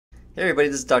Hey everybody,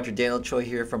 this is Dr. Daniel Choi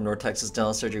here from North Texas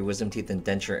Dental Surgery Wisdom Teeth and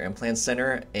Denture Implant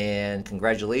Center, and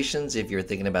congratulations if you're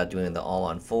thinking about doing the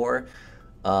All-on-4.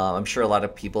 I'm sure a lot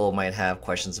of people might have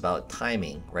questions about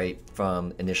timing, right,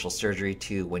 from initial surgery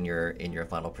to when you're in your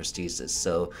final prosthesis.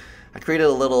 So I created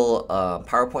a little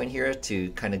PowerPoint here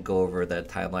to kind of go over the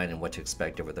timeline and what to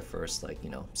expect over the first,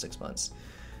 6 months.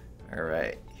 All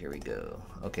right, here we go.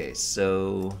 Okay,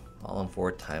 so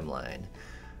All-on-4 timeline.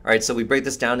 All right, so we break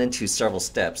this down into several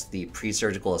steps. The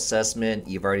pre-surgical assessment,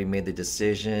 you've already made the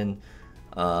decision.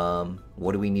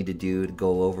 What do we need to do to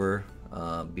go over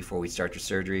before we start your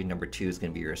surgery? Number 2 is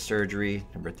going to be your surgery.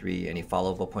 Number 3, any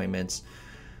follow-up appointments.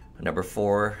 Number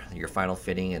 4, your final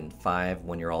fitting. And 5,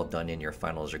 when you're all done in your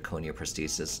final zirconia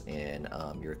prosthesis and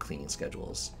your cleaning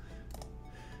schedules.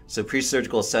 So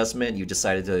pre-surgical assessment, you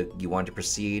want to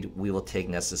proceed. We will take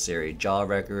necessary jaw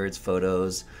records,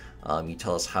 photos. You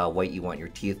tell us how white you want your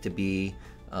teeth to be,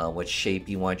 what shape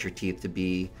you want your teeth to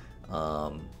be,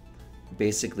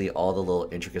 basically all the little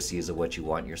intricacies of what you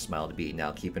want your smile to be.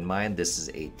 Now keep in mind, this is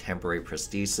a temporary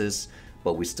prosthesis,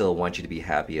 but we still want you to be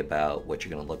happy about what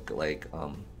you're going to look like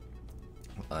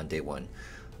on day one.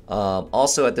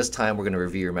 Also at this time, we're going to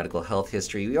review your medical health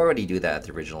history. We already do that at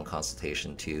the original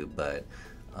consultation too, but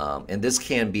and this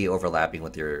can be overlapping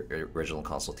with your original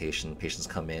consultation. Patients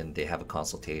come in, they have a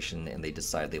consultation, and they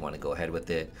decide they want to go ahead with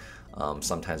it.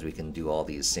 Sometimes we can do all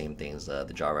these same things, the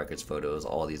jaw records, photos,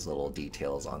 all these little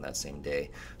details on that same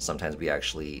day. Sometimes we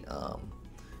actually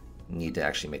need to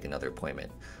actually make another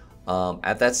appointment.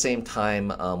 At that same time,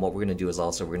 what we're going to do is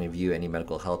also we're going to view any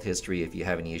medical health history. If you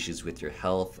have any issues with your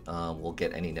health, we'll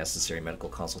get any necessary medical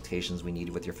consultations we need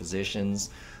with your physicians.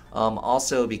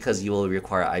 Also, because you will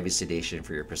require IV sedation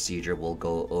for your procedure, we'll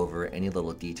go over any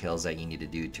little details that you need to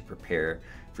do to prepare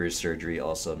for your surgery.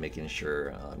 Also, making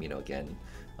sure, again,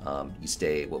 you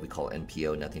stay what we call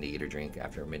NPO, nothing to eat or drink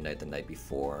after midnight the night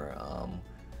before,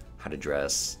 how to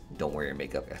dress, don't wear your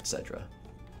makeup, etc.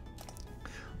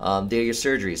 Day of your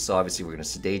surgery, so obviously we're going to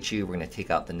sedate you, we're going to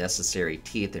take out the necessary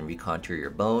teeth and recontour your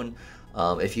bone.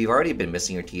 If you've already been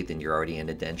missing your teeth and you're already in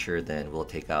a denture, then we'll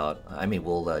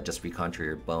just recontour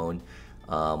your bone.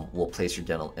 We'll place your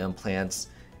dental implants,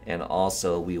 and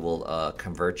also we will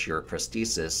convert your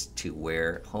prosthesis to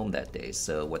wear home that day.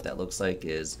 So what that looks like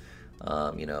is,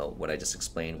 what I just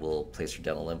explained, we'll place your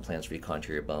dental implants,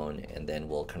 recontour your bone, and then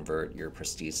we'll convert your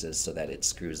prosthesis so that it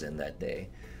screws in that day.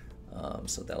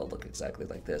 So that'll look exactly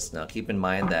like this. Now keep in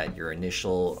mind that your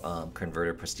initial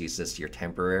converted prosthesis, your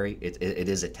temporary, it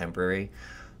is a temporary.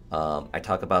 I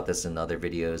talk about this in other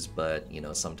videos, but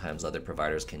sometimes other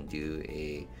providers can do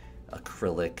a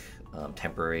acrylic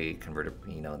temporary converted.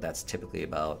 That's typically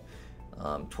about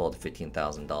 $12,000 to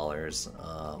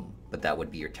 $15,000, but that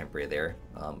would be your temporary there.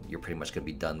 You're pretty much going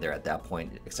to be done there at that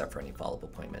point, except for any follow-up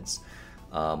appointments.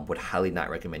 Would highly not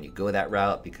recommend you go that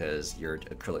route because your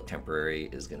acrylic temporary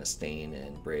is going to stain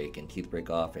and break and teeth break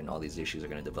off, and all these issues are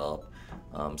going to develop.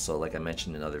 So like I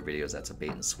mentioned in other videos, that's a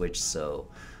bait and switch, so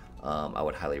I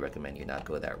would highly recommend you not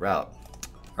go that route.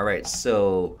 All right,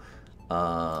 so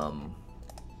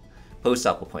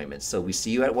post-op appointments. So we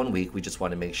see you at 1 week. We just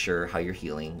want to make sure how you're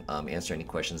healing, answer any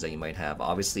questions that you might have.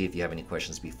 Obviously, if you have any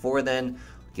questions before then,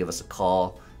 give us a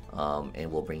call, and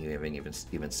we'll bring you in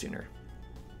even sooner.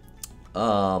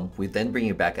 We then bring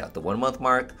you back out the 1 month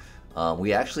mark.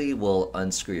 We actually will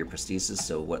unscrew your prosthesis.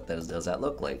 So what does that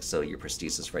look like? So your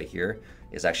prosthesis right here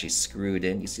is actually screwed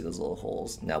in. You see those little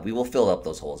holes. Now we will fill up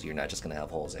those holes. You're not just going to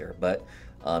have holes there, but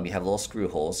you have little screw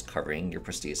holes covering your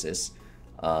prosthesis.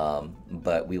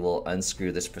 But we will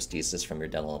unscrew this prosthesis from your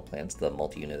dental implants, the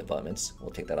multi-unit abutments.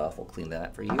 We'll take that off. We'll clean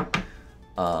that for you.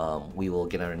 We will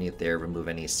get underneath there, remove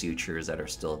any sutures that are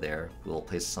still there. We will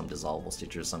place some dissolvable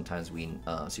stitches. Sometimes we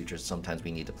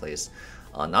need to place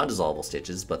non-dissolvable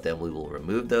stitches, but then we will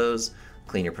remove those,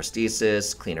 clean your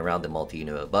prosthesis, clean around the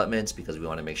multi-unit abutments because we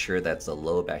want to make sure that's a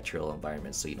low bacterial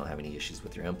environment so you don't have any issues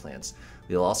with your implants.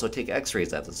 We will also take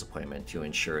x-rays at this appointment to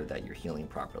ensure that you're healing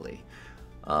properly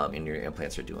and your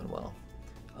implants are doing well.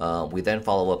 We then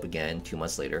follow up again 2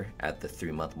 months later at the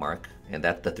 3 month mark, and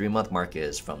that the 3 month mark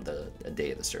is from the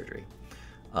day of the surgery.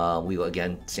 We will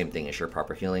again, same thing, ensure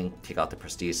proper healing, take out the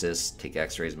prosthesis, take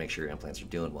x-rays, make sure your implants are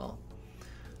doing well.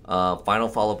 Final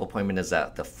follow-up appointment is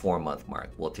at the 4 month mark.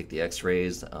 We'll take the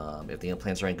x-rays. If the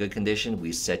implants are in good condition,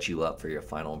 we set you up for your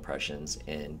final impressions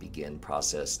and begin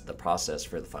the process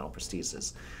for the final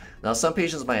prosthesis. Now, some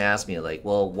patients might ask me, like,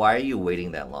 well, why are you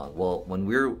waiting that long? Well, when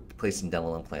we're placing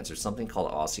dental implants, there's something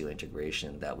called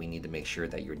osseointegration that we need to make sure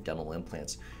that your dental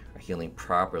implants are healing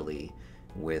properly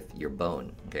with your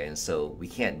bone, okay? And so we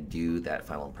can't do that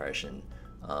final impression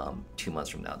 2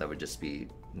 months from now. That would just be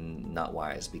not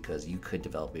wise, because you could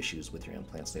develop issues with your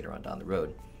implants later on down the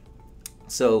road.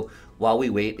 So while we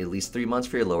wait at least 3 months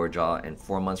for your lower jaw and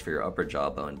 4 months for your upper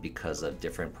jawbone, because of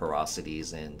different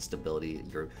porosities and stability,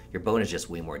 your bone is just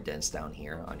way more dense down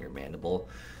here on your mandible.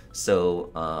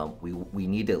 So we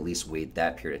need to at least wait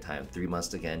that period of time, 3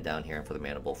 months again down here for the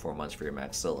mandible, 4 months for your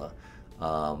maxilla,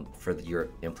 for your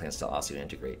implants to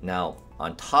osseointegrate. Now,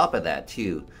 on top of that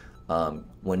too,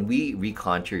 when we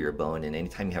recontour your bone, and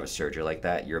anytime you have a surgery like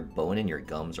that, your bone and your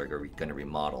gums are going to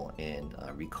remodel and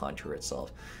recontour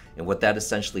itself. And what that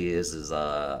essentially is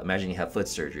imagine you have foot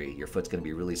surgery. Your foot's going to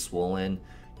be really swollen.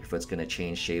 Your foot's going to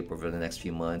change shape over the next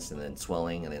few months, and then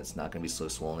swelling, and then it's not going to be so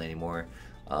swollen anymore.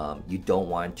 You don't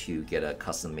want to get a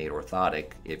custom-made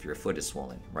orthotic if your foot is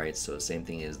swollen, right? So same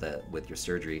thing is that with your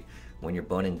surgery, when your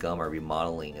bone and gum are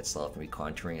remodeling itself and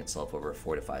recontouring itself over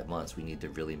 4 to 5 months, we need to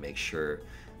really make sure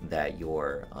that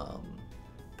your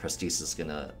prosthesis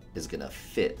is gonna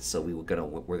fit. So we're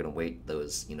gonna wait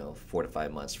those 4 to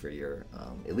 5 months for your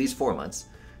at least 4 months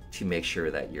to make sure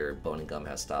that your bone and gum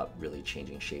has stopped really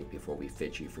changing shape before we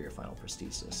fit you for your final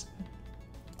prosthesis.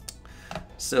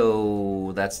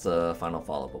 So that's the final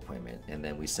follow-up appointment, and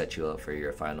then we set you up for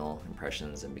your final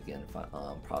impressions and begin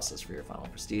process for your final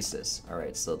prosthesis. All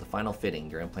right, so the final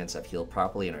fitting. Your implants have healed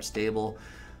properly and are stable.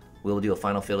 We'll do a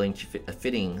final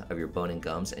fitting of your bone and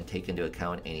gums and take into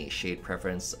account any shade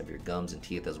preference of your gums and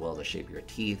teeth, as well as the shape of your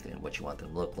teeth and what you want them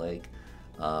to look like.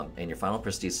 And your final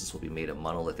prosthesis will be made of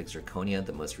monolithic zirconia,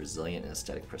 the most resilient and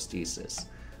aesthetic prosthesis.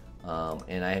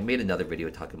 And I made another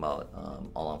video talking about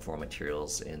all-on-4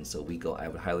 materials, and so I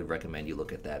would highly recommend you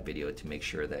look at that video to make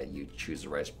sure that you choose the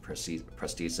right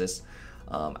prosthesis.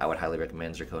 I would highly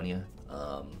recommend zirconia,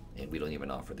 and we don't even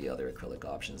offer the other acrylic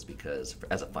options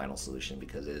as a final solution,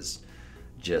 because it is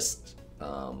just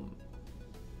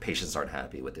patients aren't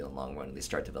happy with it in the long run, and they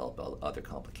start to develop other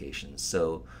complications.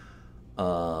 So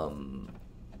I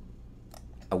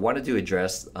wanted to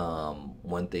address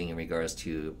one thing in regards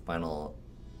to final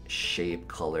shape,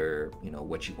 color,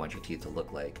 what you want your teeth to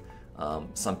look like.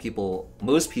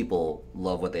 Most people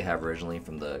love what they have originally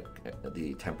from the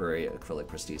temporary acrylic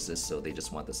prosthesis, so they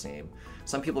just want the same.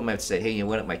 Some people might say, hey,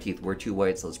 my teeth were too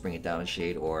white, so let's bring it down a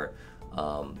shade, or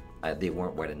they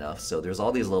weren't white enough. So there's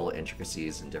all these little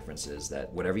intricacies and differences that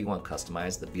whatever you want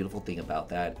customized. The beautiful thing about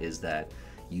that is that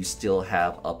you still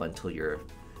have up until your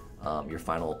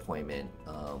final appointment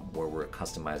where we're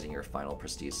customizing your final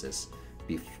prosthesis,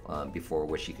 before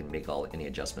which you can make any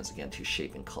adjustments again to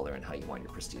shape and color and how you want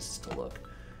your prosthesis to look.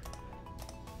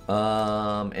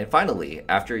 And finally,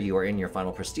 after you are in your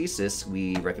final prosthesis,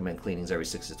 we recommend cleanings every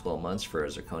 6 to 12 months for a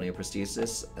zirconia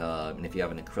prosthesis. And if you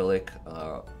have an acrylic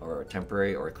or a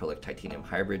temporary or acrylic titanium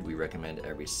hybrid, we recommend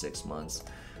every 6 months.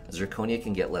 Zirconia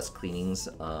can get less cleanings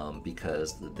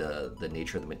because the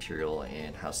nature of the material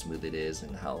and how smooth it is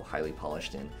and how highly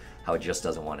polished and how it just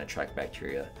doesn't want to attract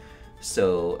bacteria.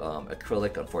 So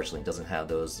acrylic unfortunately doesn't have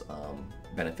those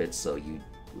benefits, so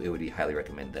it would be highly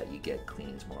recommended that you get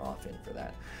cleanings more often for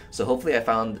that. So hopefully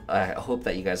I hope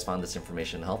that you guys found this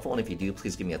information helpful, and if you do,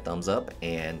 please give me a thumbs up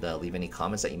and leave any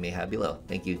comments that you may have below.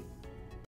 Thank you.